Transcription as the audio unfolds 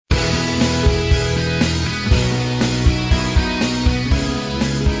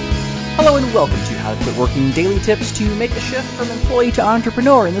and welcome to How to Quit Working, daily tips to make the shift from employee to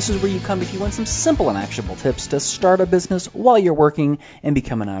entrepreneur. And this is where you come if you want some simple and actionable tips to start a business while you're working and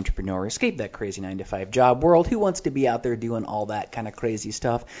become an entrepreneur. Escape that crazy 9-to-5 job world. Who wants to be out there doing all that kind of crazy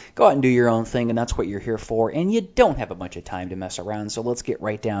stuff? Go out and do your own thing, and that's what you're here for. And you don't have a bunch of time to mess around, so let's get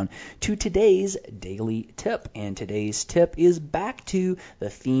right down to today's daily tip. And today's tip is back to the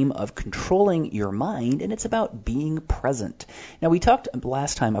theme of controlling your mind, and it's about being present. Now, we talked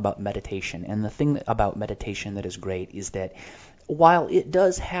last time about meditation, and the thing about meditation that is great is that while it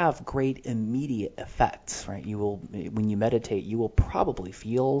does have great immediate effects, right? When you meditate, you will probably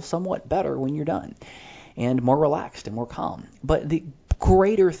feel somewhat better when you're done, and more relaxed and more calm. But the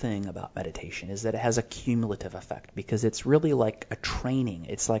greater thing about meditation is that it has a cumulative effect, because it's really like a training.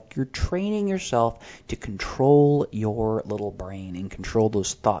 It's like you're training yourself to control your little brain and control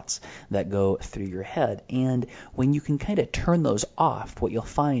those thoughts that go through your head. And when you can kind of turn those off, what you'll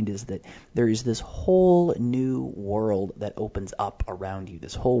find is that there is this whole new world that opens up around you,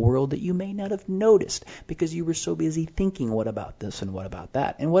 this whole world that you may not have noticed because you were so busy thinking, what about this and what about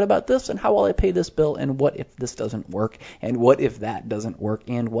that? And what about this and how will I pay this bill? And what if this doesn't work? And what if that doesn't work?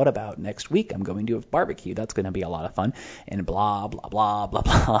 And what about next week? I'm going to a barbecue. That's going to be a lot of fun. And blah, blah, blah, blah,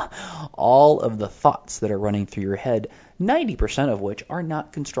 blah. All of the thoughts that are running through your head, 90% of which are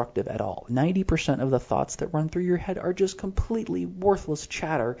not constructive at all. 90% of the thoughts that run through your head are just completely worthless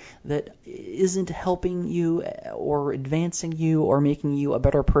chatter that isn't helping you or advancing you or making you a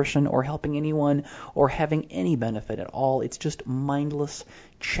better person or helping anyone or having any benefit at all. It's just mindless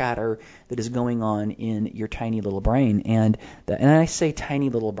chatter that is going on in your tiny little brain. And I say tiny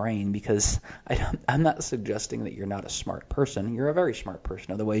little brain because I'm not suggesting that you're not a smart person. You're a very smart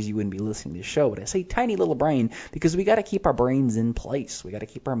person. Otherwise, you wouldn't be listening to the show. But I say tiny little brain because we got to keep our brains in place. We got to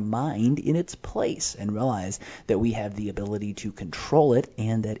keep our mind in its place and realize that we have the ability to control it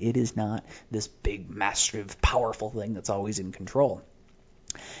and that it is not this big, massive, powerful thing that's always in control.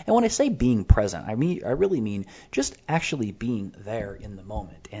 And when I say being present, I really mean just actually being there in the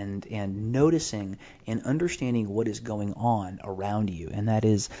moment and noticing and understanding what is going on around you. And that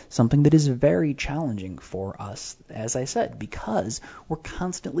is something that is very challenging for us, as I said, because we're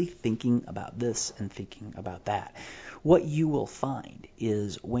constantly thinking about this and thinking about that. What you will find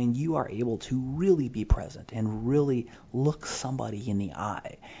is when you are able to really be present and really look somebody in the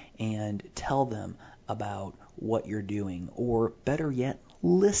eye and tell them about what you're doing, or better yet,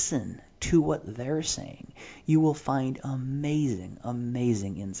 listen to what they're saying, you will find amazing,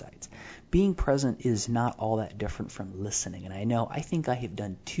 amazing insights. Being present is not all that different from listening. And I think I have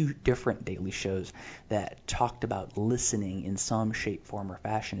done 2 different daily shows that talked about listening in some shape, form, or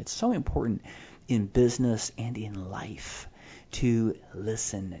fashion. It's so important in business and in life to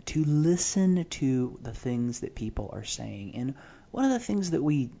listen to the things that people are saying. And one of the things that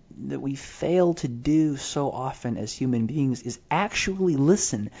we fail to do so often as human beings is actually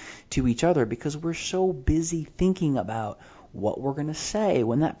listen to each other, because we're so busy thinking about what we're going to say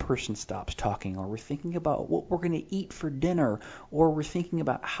when that person stops talking, or we're thinking about what we're going to eat for dinner, or we're thinking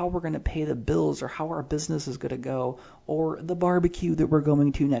about how we're going to pay the bills, or how our business is going to go, or the barbecue that we're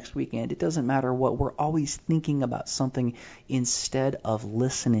going to next weekend. It doesn't matter what. We're always thinking about something instead of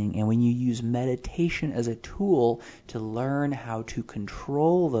listening. And when you use meditation as a tool to learn how to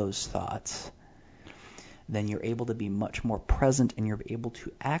control those thoughts, then you're able to be much more present and you're able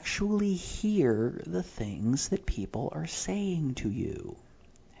to actually hear the things that people are saying to you.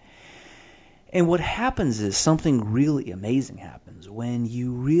 And what happens is something really amazing happens when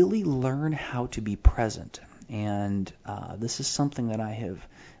you really learn how to be present. And this is something that I have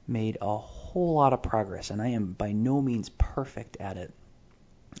made a whole lot of progress, and I am by no means perfect at it,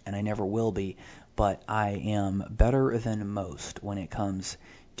 and I never will be, but I am better than most when it comes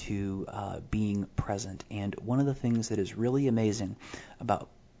to being present. And one of the things that is really amazing about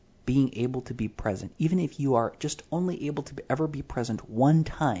being able to be present, even if you are just only able to ever be present one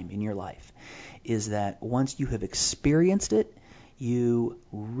time in your life, is that once you have experienced it, you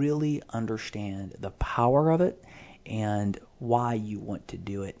really understand the power of it and why you want to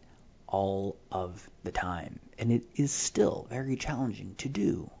do it all of the time. And it is still very challenging to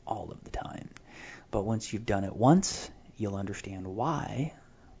do all of the time. But once you've done it once, you'll understand why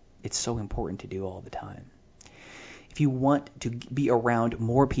it's so important to do all the time. If you want to be around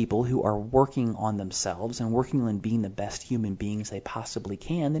more people who are working on themselves and working on being the best human beings they possibly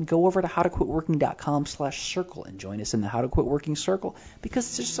can, then go over to howtoquitworking.com/circle and join us in the How to Quit Working Circle, because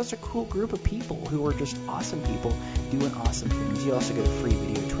it's just such a cool group of people who are just awesome people doing awesome things. You also get a free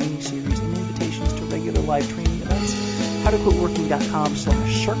video training series and invitations to regular live training events.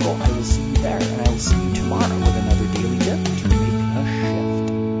 howtoquitworking.com/circle. I will see you there, and I will see you tomorrow with another daily tip.